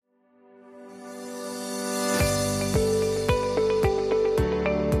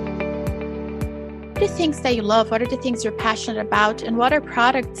things that you love? What are the things you're passionate about? And what are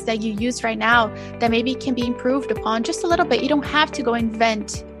products that you use right now that maybe can be improved upon just a little bit? You don't have to go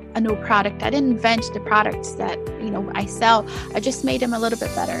invent a new product. I didn't invent the products that, I sell. I just made them a little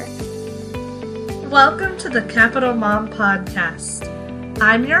bit better. Welcome to the Capital Mom Podcast.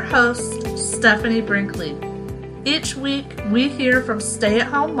 I'm your host, Stephanie Brinkley. Each week, we hear from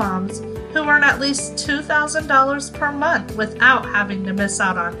stay-at-home moms who earn at least $2,000 per month without having to miss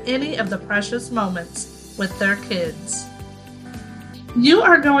out on any of the precious moments with their kids. You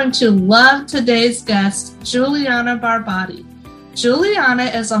are going to love today's guest, Juliana Barbati. Juliana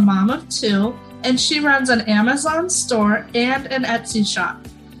is a mom of two, and she runs an Amazon store and an Etsy shop.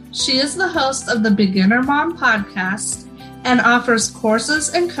 She is the host of the Beginner Mom podcast and offers courses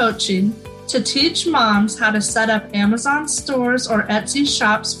and coaching to teach moms how to set up Amazon stores or Etsy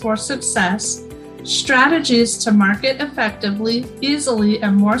shops for success, strategies to market effectively, easily,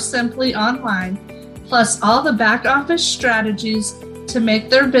 and more simply online, plus all the back office strategies to make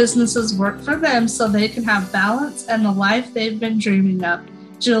their businesses work for them so they can have balance and the life they've been dreaming of.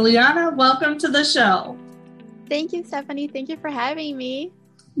 Juliana, welcome to the show. Thank you, Stephanie. Thank you for having me.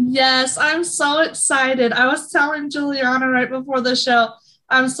 Yes, I'm so excited. I was telling Juliana right before the show,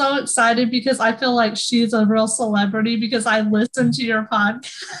 I'm so excited because I feel like she's a real celebrity because I listen to your podcast.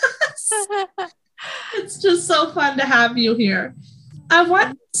 It's just so fun to have you here. I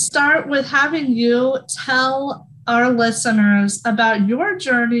want to start with having you tell our listeners about your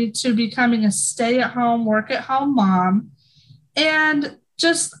journey to becoming a stay-at-home, work-at-home mom, and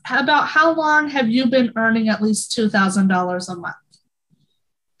just about how long have you been earning at least $2,000 a month?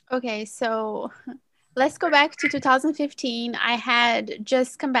 Okay, so let's go back to 2015. I had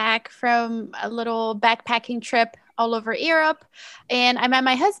just come back from a little backpacking trip all over Europe, and I met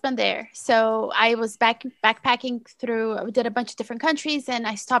my husband there. So I was backpacking through, we did a bunch of different countries, and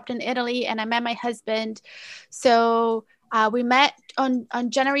I stopped in Italy, and I met my husband. So we met on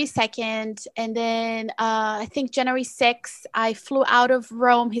January 2nd, and then I think January 6th, I flew out of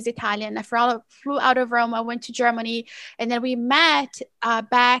Rome. He's Italian. I flew out of Rome. I went to Germany, and then we met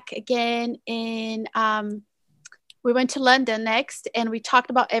back again in, we went to London next, and we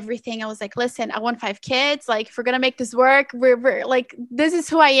talked about everything. I was like, listen, I want 5 kids. Like, if we're going to make this work, we're like, this is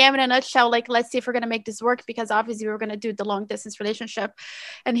who I am in a nutshell. Like, let's see if we're going to make this work, because obviously we were going to do the long distance relationship.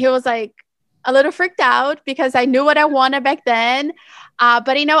 And he was like, a little freaked out because I knew what I wanted back then. But,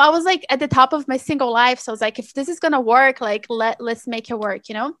 I was like at the top of my single life. So I was like, if this is going to work, like, let's make it work,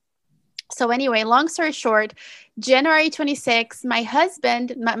 So anyway, long story short, January 26th, my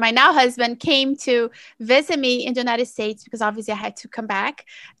husband, my now husband, came to visit me in the United States because obviously I had to come back.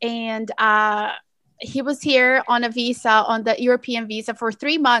 And he was here on a visa, on the European visa for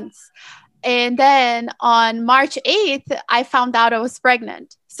 3 months. And then on March 8th, I found out I was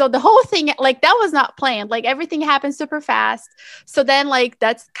pregnant. So the whole thing, like, that was not planned. Like, everything happened super fast. So then, like,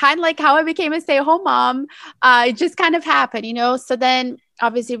 that's kind of like how I became a stay-at-home mom. It just kind of happened, So then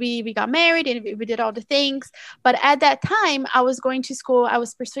obviously we got married and we did all the things. But at that time, I was going to school. I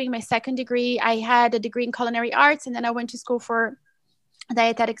was pursuing my second degree. I had a degree in culinary arts, and then I went to school for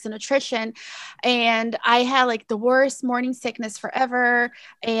dietetics and nutrition, and I had like the worst morning sickness forever.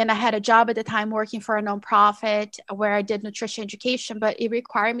 And I had a job at the time working for a nonprofit where I did nutrition education, but it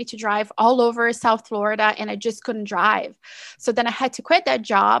required me to drive all over South Florida, and I just couldn't drive. So then I had to quit that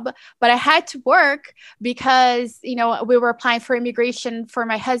job, but I had to work because, we were applying for immigration for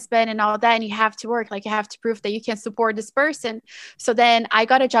my husband and all that. And you have to work, like, you have to prove that you can support this person. So then I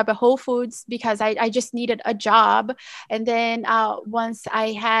got a job at Whole Foods because I just needed a job. And then once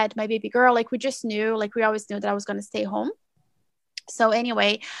I had my baby girl, like, we just knew, like, we always knew that I was going to stay home. So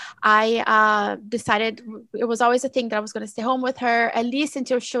anyway, I decided it was always a thing that I was going to stay home with her, at least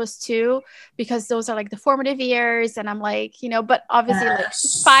until she was 2, because those are like the formative years. And I'm like, but obviously like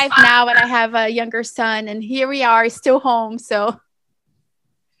 5 now, and I have a younger son, and here we are still home. So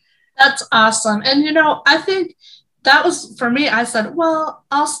that's awesome. And, I think that was, for me, I said, well,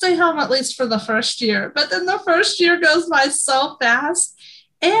 I'll stay home at least for the first year. But then the first year goes by so fast.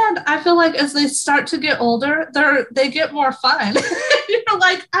 And I feel like as they start to get older, they get more fun. You're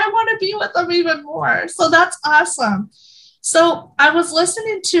like, I want to be with them even more. So that's awesome. So I was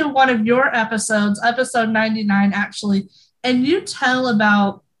listening to one of your episodes, episode 99, actually, and you tell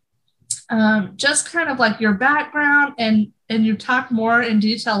about just kind of like your background, and you talk more in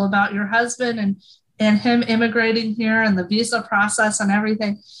detail about your husband and him immigrating here and the visa process and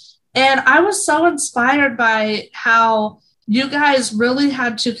everything. And I was so inspired by how you guys really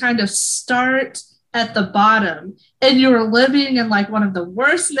had to kind of start at the bottom, and you were living in like one of the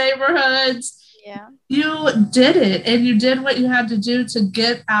worst neighborhoods, Yeah. you did it, and you did what you had to do to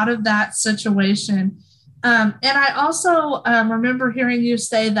get out of that situation. And I also remember hearing you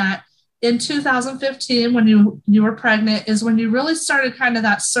say that in 2015, when you were pregnant, is when you really started kind of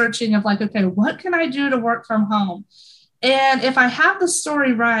that searching of like, okay, what can I do to work from home? And if I have the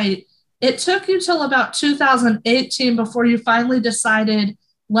story right, it took you till about 2018 before you finally decided,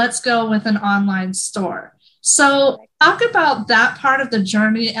 let's go with an online store. So talk about that part of the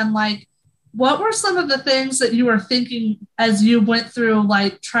journey, and like, what were some of the things that you were thinking as you went through,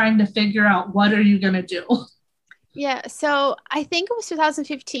 like trying to figure out what are you going to do? Yeah, so I think it was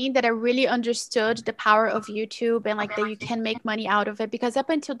 2015 that I really understood the power of YouTube and like that you can make money out of it, because up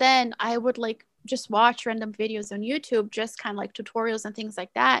until then I would like just watch random videos on YouTube, just kind of like tutorials and things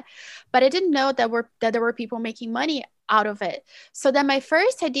like that. But I didn't know that there were people making money out of it. So then my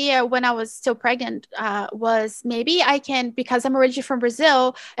first idea when I was still pregnant was maybe I can, because I'm originally from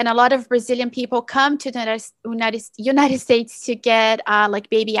Brazil, and a lot of Brazilian people come to the United States to get like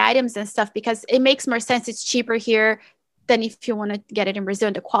baby items and stuff, because it makes more sense. It's cheaper here than if you want to get it in Brazil,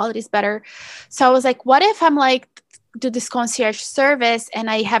 and the quality is better. So I was like, what if I'm like do this concierge service and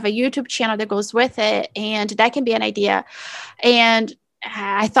I have a YouTube channel that goes with it, and that can be an idea. And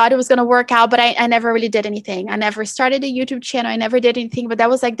I thought it was going to work out, but I never really did anything. I never started a YouTube channel. I never did anything, but that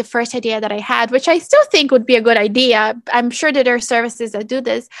was like the first idea that I had, which I still think would be a good idea. I'm sure that there are services that do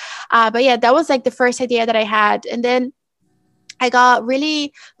this. But yeah, that was like the first idea that I had. And then I got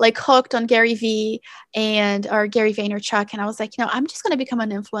really like hooked on Gary Vee or Gary Vaynerchuk. And I was like, I'm just going to become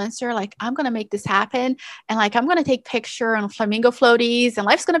an influencer. Like, I'm going to make this happen. And like, I'm going to take picture on flamingo floaties, and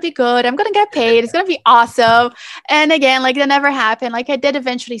life's going to be good. I'm going to get paid. It's going to be awesome. And again, like that never happened. Like I did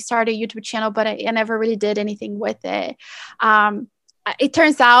eventually start a YouTube channel, but I never really did anything with it. It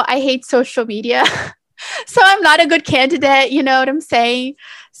turns out I hate social media. So I'm not a good candidate. You know what I'm saying?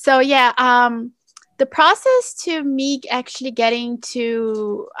 So yeah, the process to me actually getting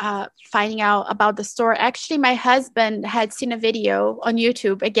to finding out about the store, actually my husband had seen a video on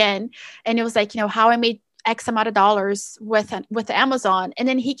YouTube again, and it was like, how I made X amount of dollars with Amazon. And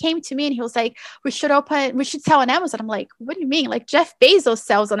then he came to me and he was like, we should sell on Amazon. I'm like, what do you mean? Like Jeff Bezos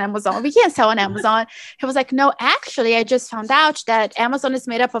sells on Amazon. We can't sell on Amazon. He was like, no, actually, I just found out that Amazon is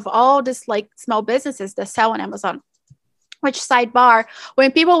made up of all this like small businesses that sell on Amazon. Which, sidebar,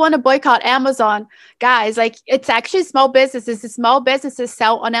 when people want to boycott Amazon, guys, like it's actually small businesses. The small businesses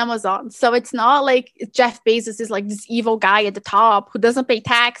sell on Amazon. So it's not like Jeff Bezos is like this evil guy at the top who doesn't pay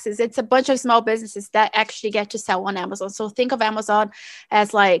taxes. It's a bunch of small businesses that actually get to sell on Amazon. So think of Amazon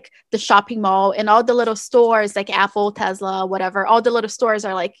as like the shopping mall, and all the little stores like Apple, Tesla, whatever. All the little stores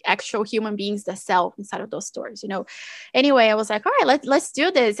are like actual human beings that sell inside of those stores, Anyway, I was like, all right, let's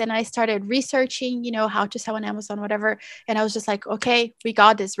do this. And I started researching, how to sell on Amazon, whatever. And I was just like, okay, we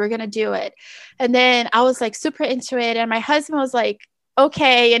got this. We're going to do it. And then I was like super into it. And my husband was like,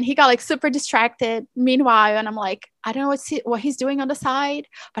 okay. And he got like super distracted meanwhile. And I'm like, I don't know what he's doing on the side,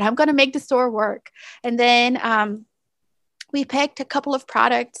 but I'm going to make the store work. And then we picked a couple of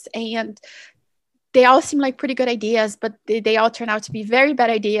products, and they all seem like pretty good ideas, but they all turned out to be very bad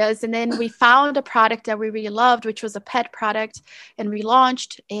ideas. And then we found a product that we really loved, which was a pet product, and we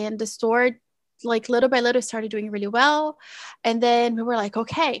launched, and the store like little by little started doing really well. And then we were like,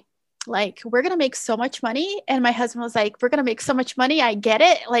 okay, like we're going to make so much money. And my husband was like, we're going to make so much money. I get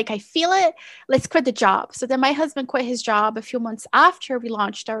it. Like, I feel it. Let's quit the job. So then my husband quit his job a few months after we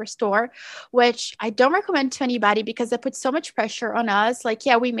launched our store, which I don't recommend to anybody because it puts so much pressure on us. Like,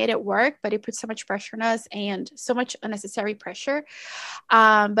 yeah, we made it work, but it put so much pressure on us and so much unnecessary pressure.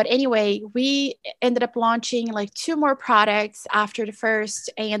 But anyway, we ended up launching like 2 more products after the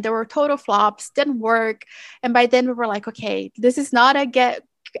first, and there were total flops, didn't work. And by then we were like, okay, this is not a get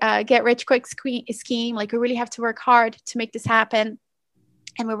rich quick scheme. Like, we really have to work hard to make this happen.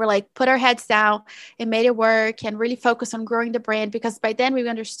 And we were like, put our heads down and made it work and really focus on growing the brand, because by then we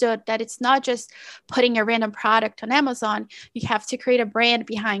understood that it's not just putting a random product on Amazon. You have to create a brand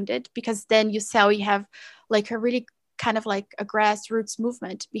behind it, because then you have like a really kind of like a grassroots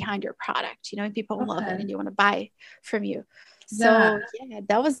movement behind your product, and people love it and they want to buy from you. So yeah,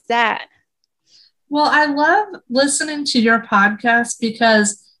 that was that. Well, I love listening to your podcast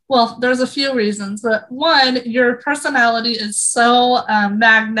because, well, there's a few reasons, but one, your personality is so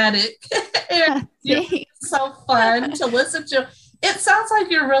magnetic and it's so fun to listen to. It sounds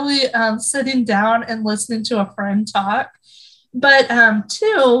like you're really sitting down and listening to a friend talk. But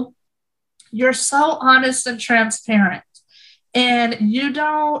 2, you're so honest and transparent, and you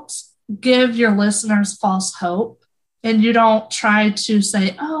don't give your listeners false hope. And you don't try to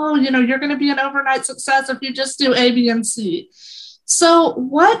say, oh, you're going to be an overnight success if you just do A, B, and C. So,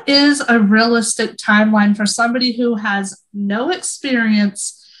 what is a realistic timeline for somebody who has no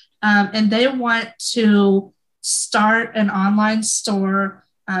experience and they want to start an online store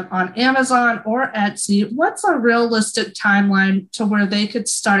on Amazon or Etsy? What's a realistic timeline to where they could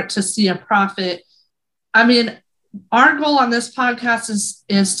start to see a profit? I mean, our goal on this podcast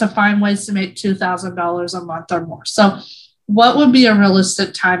is to find ways to make $2,000 a month or more. So, what would be a realistic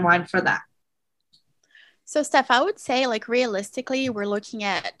timeline for that? So, Steph, I would say like realistically, we're looking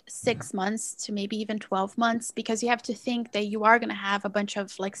at 6 months to maybe even 12 months, because you have to think that you are going to have a bunch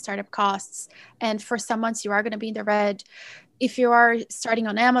of like startup costs. And for some months, you are going to be in the red. If you are starting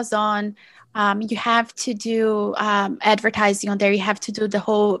on Amazon, you have to do advertising on there. You have to do the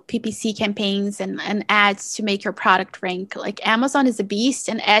whole PPC campaigns and ads to make your product rank. Like Amazon is a beast,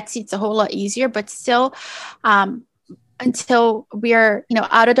 and Etsy, it's a whole lot easier, but still, until we are,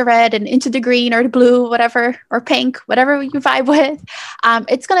 out of the red and into the green or the blue, whatever, or pink, whatever you vibe with,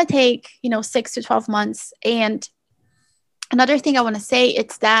 it's going to take, 6 to 12 months. And another thing I want to say,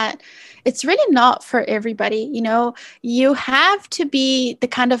 it's that it's really not for everybody. You have to be the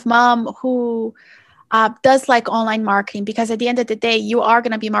kind of mom who does like online marketing, because at the end of the day, you are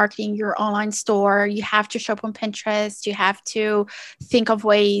going to be marketing your online store. You have to show up on Pinterest. You have to think of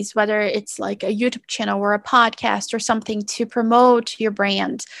ways, whether it's like a YouTube channel or a podcast or something, to promote your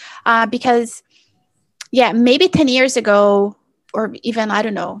brand. Because maybe 10 years ago, or even, I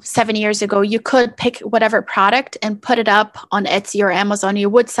don't know, 7 years ago, you could pick whatever product and put it up on Etsy or Amazon. You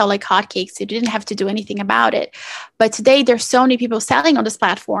would sell like hotcakes. You didn't have to do anything about it. But today there's so many people selling on these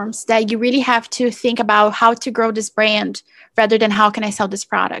platforms that you really have to think about how to grow this brand rather than how can I sell this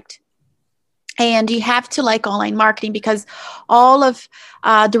product. And you have to like online marketing, because all of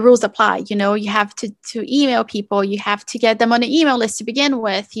the rules apply. You have to email people. You have to get them on an email list to begin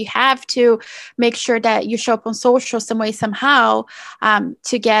with. You have to make sure that you show up on social some way, somehow,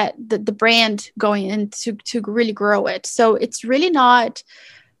 to get the brand going and to really grow it. So it's really not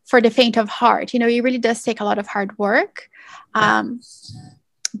for the faint of heart. It really does take a lot of hard work.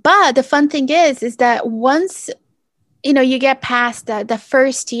 But the fun thing is that once you get past the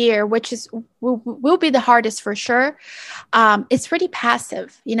first year, which will be the hardest for sure. It's pretty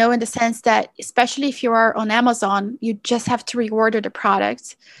passive, in the sense that, especially if you are on Amazon, you just have to reorder the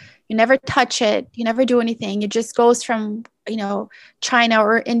product. You never touch it. You never do anything. It just goes from, China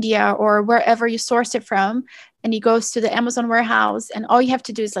or India or wherever you source it from, and it goes to the Amazon warehouse. And all you have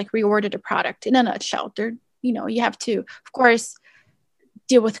to do is like reorder the product. In a nutshell, you have to, of course,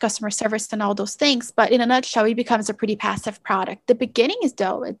 deal with customer service and all those things, but in a nutshell, it becomes a pretty passive product. The beginning is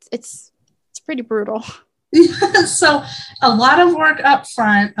though it's pretty brutal. So a lot of work up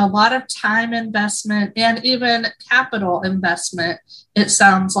front, a lot of time investment, and even capital investment, it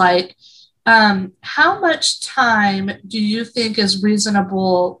sounds like. How much time do you think is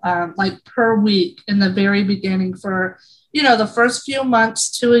reasonable, like per week in the very beginning for, the first few months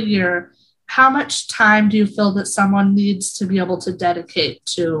to a year? How much time do you feel that someone needs to be able to dedicate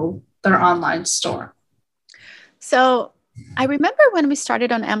to their online store? So I remember when we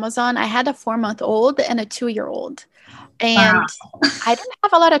started on Amazon, I had a 4-month-old and a 2-year-old. And wow. I didn't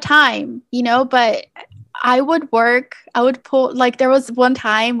have a lot of time, but I would pull, like there was one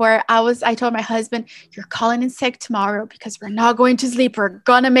time where I told my husband, you're calling in sick tomorrow because we're not going to sleep. We're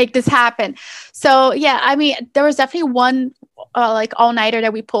going to make this happen. So there was definitely one like all-nighter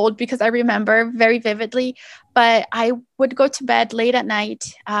that we pulled, because I remember very vividly, but I would go to bed late at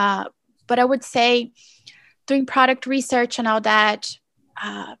night. But I would say doing product research and all that,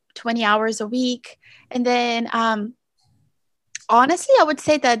 20 hours a week. And then honestly, I would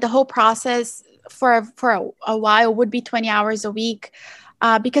say that the whole process for a while would be 20 hours a week,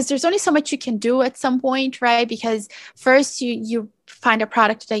 because there's only so much you can do at some point, right? Because first you find a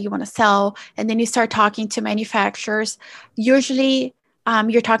product that you want to sell, and then you start talking to manufacturers. Usually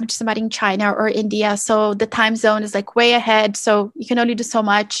you're talking to somebody in China or India, so the time zone is like way ahead, so you can only do so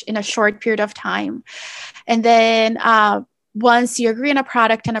much in a short period of time. And then once you agree on a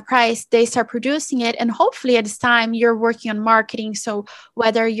product and a price, they start producing it. And hopefully at this time you're working on marketing. So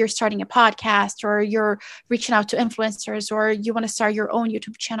whether you're starting a podcast or you're reaching out to influencers or you want to start your own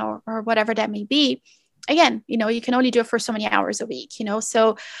YouTube channel or whatever that may be, again, you can only do it for so many hours a week,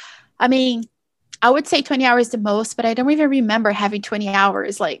 So, I would say 20 hours the most, but I don't even remember having 20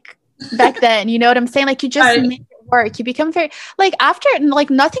 hours like back then. You know what I'm saying? Like you just make it work. You become very, like after,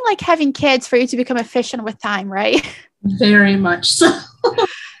 like nothing like having kids for you to become efficient with time, right? Very much so.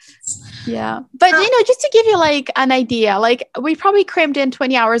 Yeah. But, just to give you like an idea, like we probably crammed in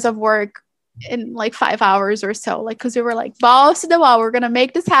 20 hours of work in like 5 hours or so, like, cause we were like balls to the wall. We're going to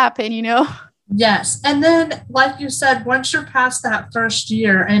make this happen, Yes. And then, like you said, once you're past that first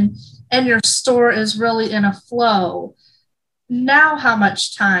year and your store is really in a flow, now how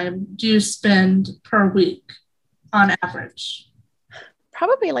much time do you spend per week on average?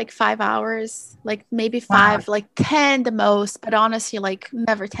 Probably like 5 hours, like maybe Wow. five, like 10 the most, but honestly, like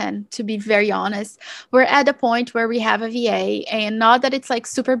never 10, to be very honest. We're at the point where we have a VA, and not that it's like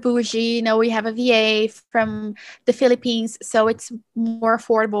super bougie. You know, we have a VA from the Philippines, so it's more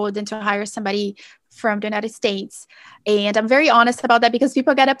affordable than to hire somebody from the United States. And I'm very honest about that because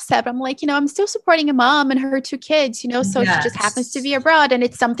people get upset. I'm like, I'm still supporting a mom and her two kids, so she just happens to Yes. be abroad and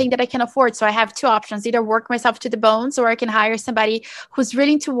it's something that I can afford. So I have two options: either work myself to the bones, or I can hire somebody who's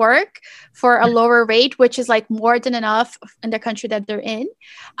willing to work for a lower rate, which is like more than enough in the country that they're in.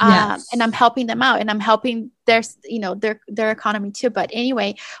 And I'm Yes. helping them out, and I'm helping their economy too. But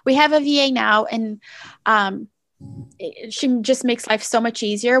anyway, we have a VA now, and she just makes life so much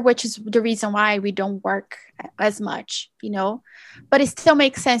easier, which is the reason why we don't work as much. But it still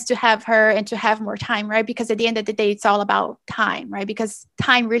makes sense to have her and to have more time, right? Because at the end of the day, it's all about time, right? Because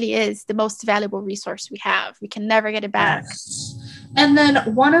time really is the most valuable resource we have. We can never get it back. Yes. And then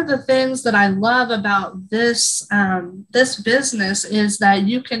one of the things that I love about this business is that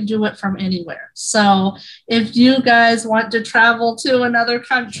you can do it from anywhere. So if you guys want to travel to another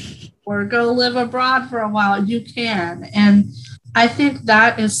country or go live abroad for a while, you can. And I think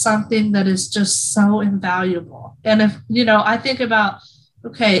that is something that is just so invaluable. And if, I think about,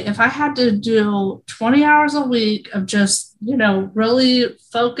 okay, if I had to do 20 hours a week of just, really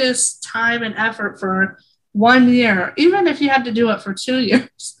focused time and effort for 1 year, even if you had to do it for 2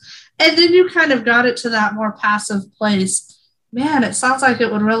 years, and then you kind of got it to that more passive place, man, it sounds like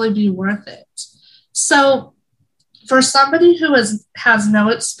it would really be worth it. So for somebody who has no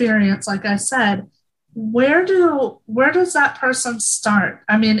experience, like I said, where does that person start?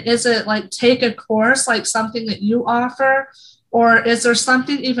 I mean, is it like take a course, like something that you offer, or is there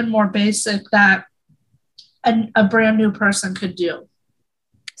something even more basic that a brand new person could do?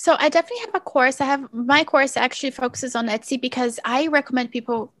 So I definitely have a course. My course actually focuses on Etsy because I recommend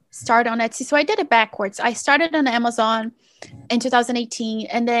people start on Etsy. So I did it backwards. I started on Amazon in 2018,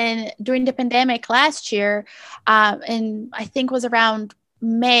 and then during the pandemic last year, and I think it was around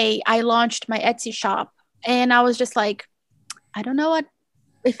May, I launched my Etsy shop, and I was just like, I don't know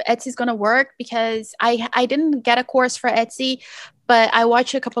if Etsy is going to work, because I didn't get a course for Etsy, but I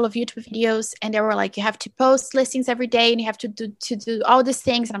watched a couple of YouTube videos, and they were like, you have to post listings every day and you have to do all these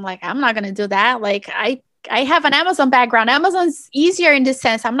things. And I'm like, I'm not going to do that. Like I have an Amazon background. Amazon's easier in this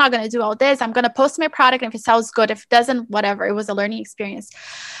sense. I'm not going to do all this. I'm going to post my product. And if it sells good, if it doesn't, whatever. It was a learning experience.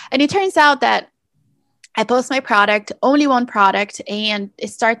 And it turns out that I post my product, only one product, and it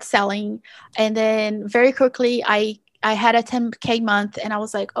starts selling. And then very quickly, I had a 10K month, and I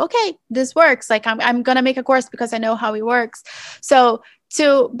was like, okay, this works. Like I'm going to make a course because I know how it works. So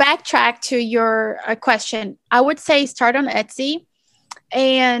to backtrack to your question, I would say start on Etsy,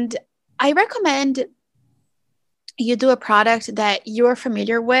 and I recommend you do a product that you're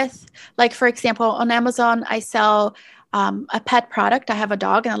familiar with. Like, for example, on Amazon, I sell a pet product. I have a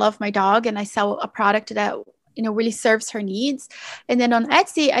dog and I love my dog, and I sell a product that really serves her needs. And then on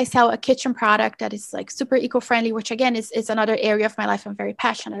Etsy, I sell a kitchen product that is like super eco-friendly, which again is another area of my life I'm very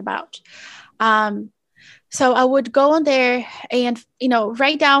passionate about. So I would go on there and,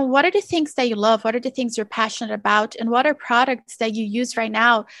 write down what are the things that you love, what are the things you're passionate about, and what are products that you use right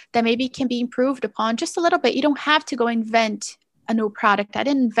now that maybe can be improved upon just a little bit. You don't have to go invent a new product. I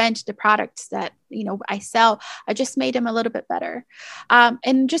didn't invent the products that, I sell. I just made them a little bit better.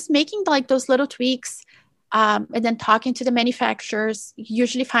 And just making like those little tweaks, and then talking to the manufacturers. You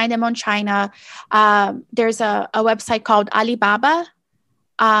usually find them on China. There's a website called Alibaba,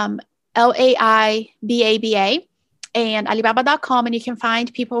 Laibaba, and Alibaba.com, and you can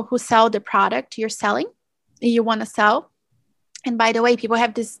find people who sell the product you're selling, you want to sell. And by the way, people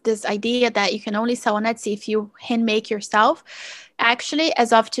have this idea that you can only sell on Etsy if you hand make yourself. Actually,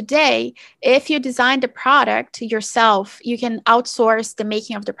 as of today, if you design the product yourself, you can outsource the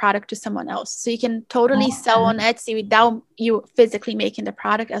making of the product to someone else. So you can totally sell on Etsy without you physically making the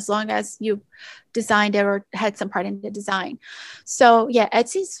product, as long as you designed it or had some part in the design. So yeah,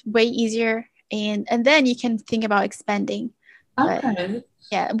 Etsy's way easier. And then you can think about expanding. Okay. But,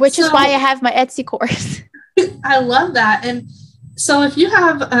 yeah, which is why I have my Etsy course. I love that. And so if you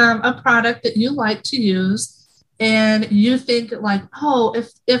have a product that you like to use and you think like, oh,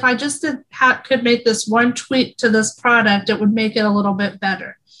 if I just could make this one tweak to this product, it would make it a little bit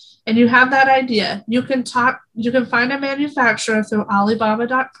better. And you have that idea, you can find a manufacturer through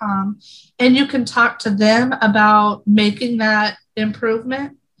Alibaba.com, and you can talk to them about making that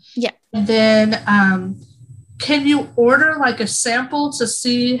improvement. Yeah. And then can you order like a sample to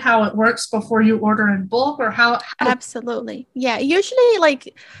see how it works before you order in bulk, or how Absolutely. Yeah. Usually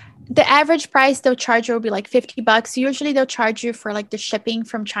like the average price they'll charge you will be like $50. Usually they'll charge you for like the shipping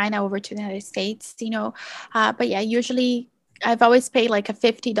from China over to the United States, but yeah, usually I've always paid like a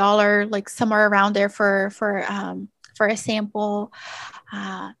 $50, like somewhere around there for a sample.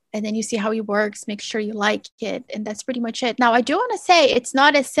 And then you see how it works, make sure you like it. And that's pretty much it. Now, I do want to say it's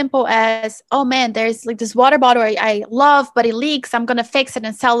not as simple as, oh man, there's like this water bottle I love, but it leaks. I'm going to fix it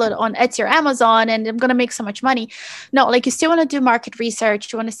and sell it on Etsy or Amazon, and I'm going to make so much money. No, like you still want to do market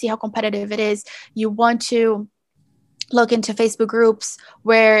research. You want to see how competitive it is. You want to look into Facebook groups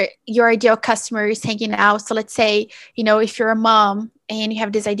where your ideal customer is hanging out. So let's say, if you're a mom and you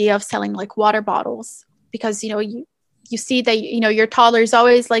have this idea of selling like water bottles, because, you see that, your toddler is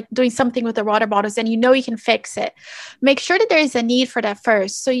always like doing something with the water bottles, and you can fix it. Make sure that there is a need for that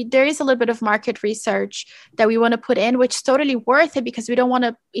first. So there is a little bit of market research that we want to put in, which is totally worth it, because we don't want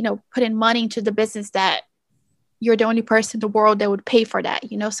to, put in money into the business that you're the only person in the world that would pay for that,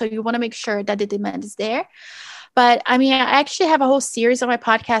 so you want to make sure that the demand is there. But I mean, I actually have a whole series on my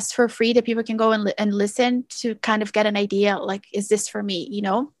podcast for free that people can go and listen to kind of get an idea, like, is this for me,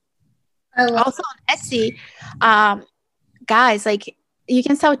 Also on Etsy, guys, like you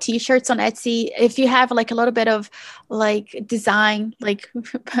can sell t-shirts on Etsy if you have like a little bit of like design, like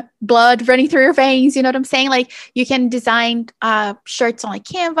blood running through your veins, you know what I'm saying? Like you can design shirts on like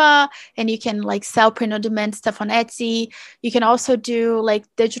Canva, and you can like sell print on demand stuff on Etsy. You can also do like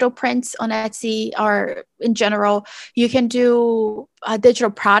digital prints on Etsy, or in general, you can do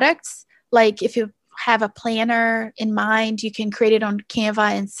digital products. Like if you have a planner in mind, you can create it on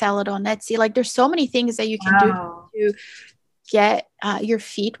Canva and sell it on Etsy. Like there's so many things that you can do to get your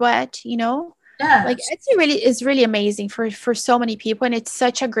feet wet, Yes. Like Etsy is really amazing for so many people, and it's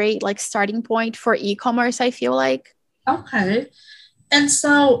such a great like starting point for e-commerce, I feel like. Okay. And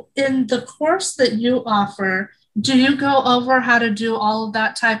so in the course that you offer, do you go over how to do all of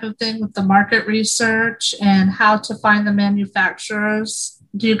that type of thing with the market research and how to find the manufacturers?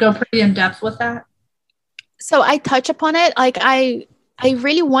 Do you go pretty in depth with that? So I touch upon it. Like I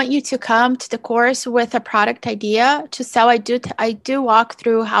really want you to come to the course with a product idea to sell. I do walk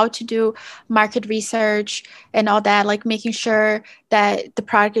through how to do market research and all that, like making sure that the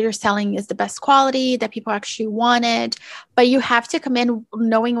product that you're selling is the best quality, that people actually want it. But you have to come in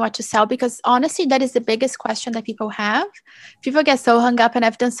knowing what to sell, because honestly, that is the biggest question that people have. People get so hung up, and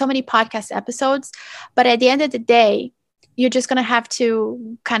I've done so many podcast episodes, but at the end of the day, you're just going to have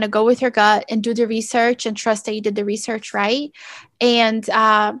to kind of go with your gut and do the research and trust that you did the research right. And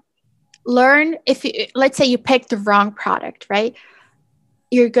learn, let's say you picked the wrong product, right?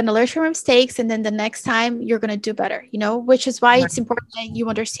 You're going to learn from your mistakes, and then the next time you're going to do better, which is why it's important that you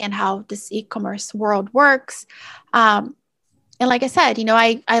understand how this e-commerce world works. And like I said,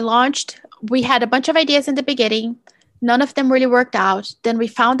 we had a bunch of ideas in the beginning. None of them really worked out. Then we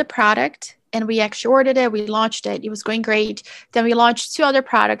found the product, and we actually ordered it. We launched it. It was going great. Then we launched 2 other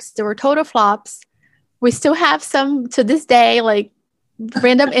products. They were total flops. We still have some to this day, like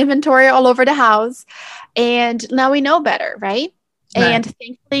random inventory all over the house. And now we know better, right? And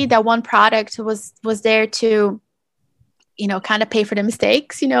thankfully, that one product was there to, kind of pay for the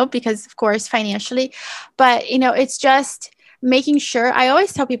mistakes, because of course, financially. But, it's just making sure. I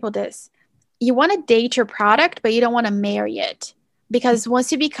always tell people this. You want to date your product, but you don't want to marry it. Because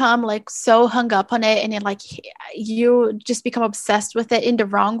once you become like so hung up on it, and it, like you just become obsessed with it in the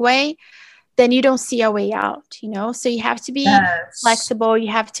wrong way, then you don't see a way out, So you have to be flexible. You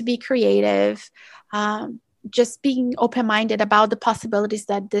have to be creative. Just being open-minded about the possibilities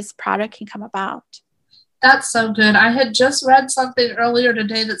that this product can come about. That's so good. I had just read something earlier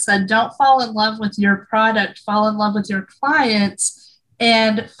today that said, don't fall in love with your product, fall in love with your clients,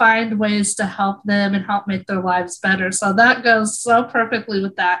 and find ways to help them and help make their lives better. So that goes so perfectly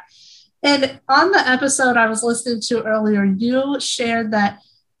with that. And on the episode I was listening to earlier, you shared that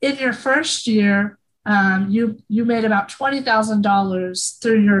in your first year, you made about $20,000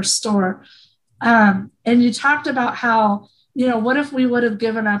 through your store. And you talked about how, what if we would have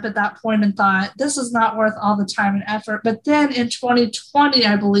given up at that point and thought, this is not worth all the time and effort. But then in 2020,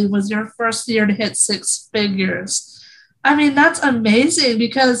 I believe, was your first year to hit 6 figures. I mean, that's amazing,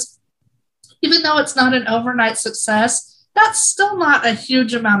 because even though it's not an overnight success, that's still not a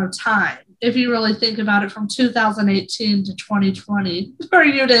huge amount of time, if you really think about it, from 2018 to 2020 for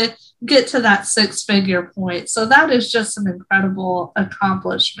you to get to that 6-figure point. So that is just an incredible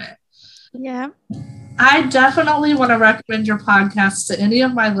accomplishment. Yeah. I definitely want to recommend your podcast to any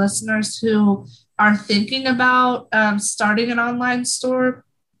of my listeners who are thinking about starting an online store.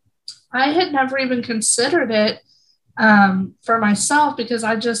 I had never even considered it for myself because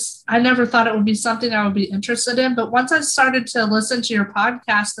I never thought it would be something I would be interested in. But once I started to listen to your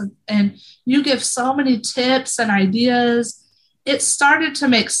podcast and you give so many tips and ideas, it started to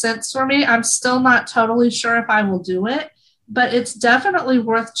make sense for me. I'm still not totally sure if I will do it, but it's definitely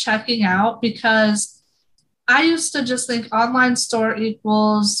worth checking out because I used to just think online store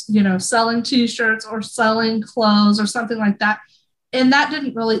equals, selling t-shirts or selling clothes or something like that. And that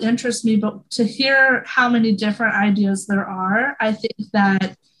didn't really interest me, but to hear how many different ideas there are, I think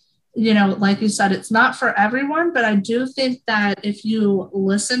that, like you said, it's not for everyone, but I do think that if you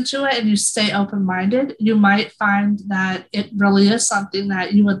listen to it and you stay open-minded, you might find that it really is something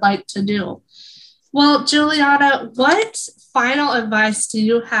that you would like to do. Well, Juliana, what final advice do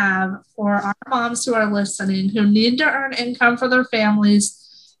you have for our moms who are listening who need to earn income for their families,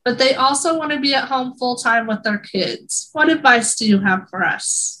 but they also want to be at home full time with their kids? What advice do you have for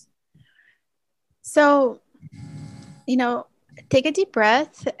us? So, take a deep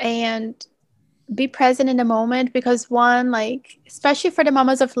breath and be present in the moment because especially for the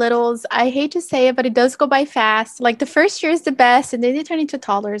mamas of littles, I hate to say it, but it does go by fast. Like the first year is the best and then they turn into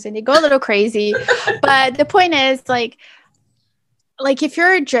toddlers and they go a little crazy. But the point is like if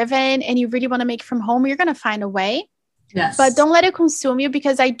you're driven and you really want to make from home, you're going to find a way. Yes. But don't let it consume you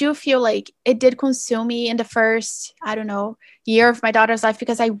because I do feel like it did consume me in the first, year of my daughter's life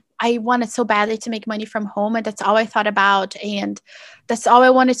because I wanted so badly to make money from home and that's all I thought about and that's all I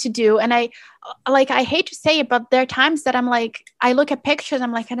wanted to do. And I hate to say it, but there are times that I'm like, I look at pictures,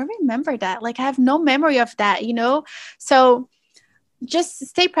 I'm like, I don't remember that. Like I have no memory of that, So just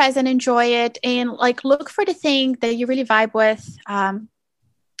stay present, enjoy it, and look for the thing that you really vibe with.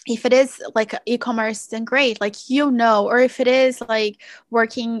 If it is like e-commerce, then great, or if it is like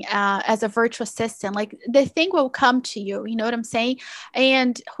working as a virtual assistant, like the thing will come to you, you know what I'm saying?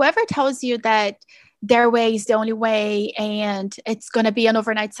 And whoever tells you that their way is the only way and it's going to be an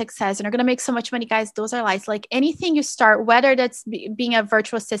overnight success and you're going to make so much money, guys, those are lies. Like anything you start, whether that's being a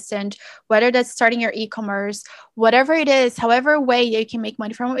virtual assistant, whether that's starting your e-commerce, whatever it is, however way you can make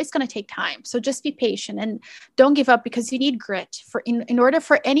money from it, it's going to take time. So just be patient and don't give up because you need grit in order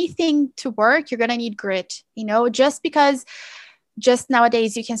for anything to work. You're going to need grit, just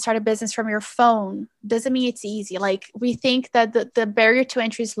nowadays you can start a business from your phone doesn't mean it's easy. Like we think that the barrier to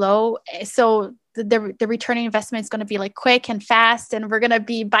entry is low. So the return on investment is going to be like quick and fast and we're going to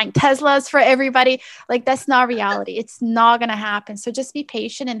be buying Teslas for everybody. Like that's not reality. It's not going to happen. So just be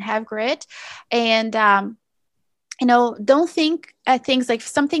patient and have grit and, don't think at things like if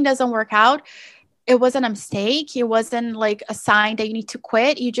something doesn't work out, it wasn't a mistake. It wasn't like a sign that you need to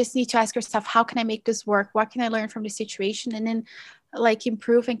quit. You just need to ask yourself, how can I make this work? What can I learn from the situation? And then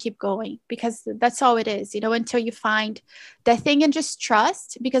improve and keep going because that's all it is, until you find that thing and just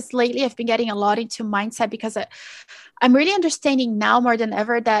trust. Because lately I've been getting a lot into mindset because I'm really understanding now more than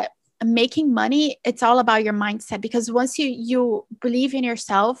ever that making money, it's all about your mindset. Because once you believe in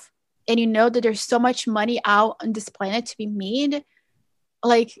yourself and you know that there's so much money out on this planet to be made,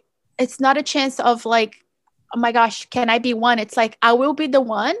 it's not a chance of oh my gosh, can I be one? It's like, I will be the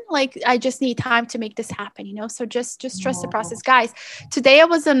one. I just need time to make this happen, So just trust the process. Guys, today I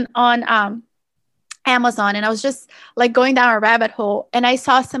was on Amazon and I was just going down a rabbit hole and I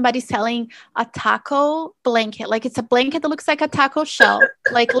saw somebody selling a taco blanket. It's a blanket that looks like a taco shell,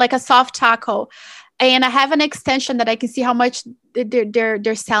 like a soft taco. And I have an extension that I can see how much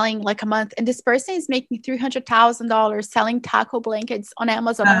they're selling a month. And this person is making $300,000 selling taco blankets on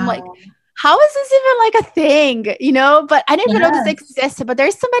Amazon. Wow. I'm like, how is this even a thing, But I didn't even know this existed. But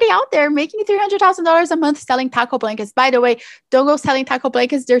there's somebody out there making $300,000 a month selling taco blankets. By the way, don't go selling taco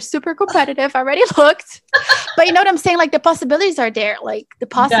blankets. They're super competitive. I already looked. But you know what I'm saying? The possibilities are there. The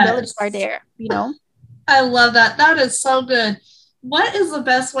possibilities are there, I love that. That is so good. What is the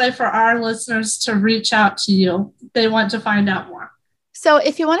best way for our listeners to reach out to you? They want to find out more. So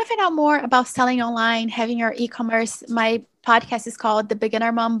if you want to find out more about selling online, having your e-commerce, my podcast is called the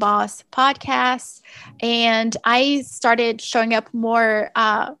Beginner Mom Boss Podcast. And I started showing up more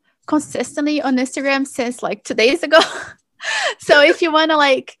consistently on Instagram since 2 days ago. So if you want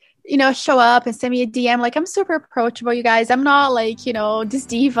to show up and send me a DM, I'm super approachable, you guys. I'm not this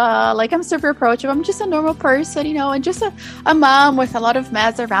diva. I'm super approachable. I'm just a normal person, and just a mom with a lot of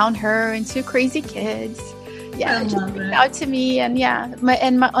mess around her and 2 crazy kids. Yeah, just reach out to me. And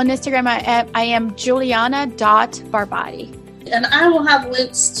on Instagram, I am Juliana.Barbati. And I will have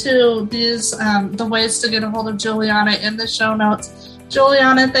links to these, the ways to get a hold of Juliana in the show notes.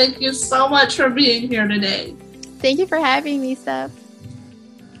 Juliana, thank you so much for being here today. Thank you for having me, Steph.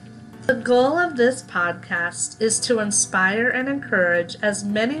 The goal of this podcast is to inspire and encourage as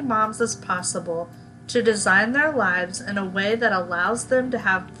many moms as possible to design their lives in a way that allows them to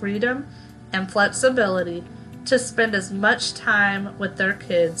have freedom and flexibility to spend as much time with their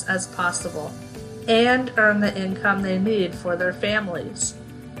kids as possible and earn the income they need for their families.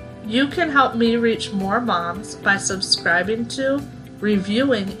 You can help me reach more moms by subscribing to,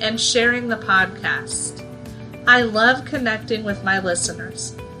 reviewing, and sharing the podcast. I love connecting with my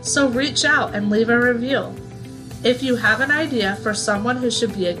listeners, so reach out and leave a review. If you have an idea for someone who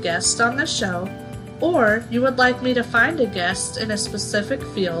should be a guest on the show, or you would like me to find a guest in a specific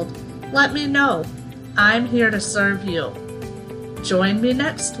field, let me know. I'm here to serve you. Join me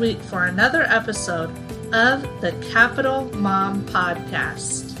next week for another episode of the Capital Mom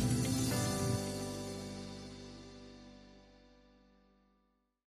Podcast.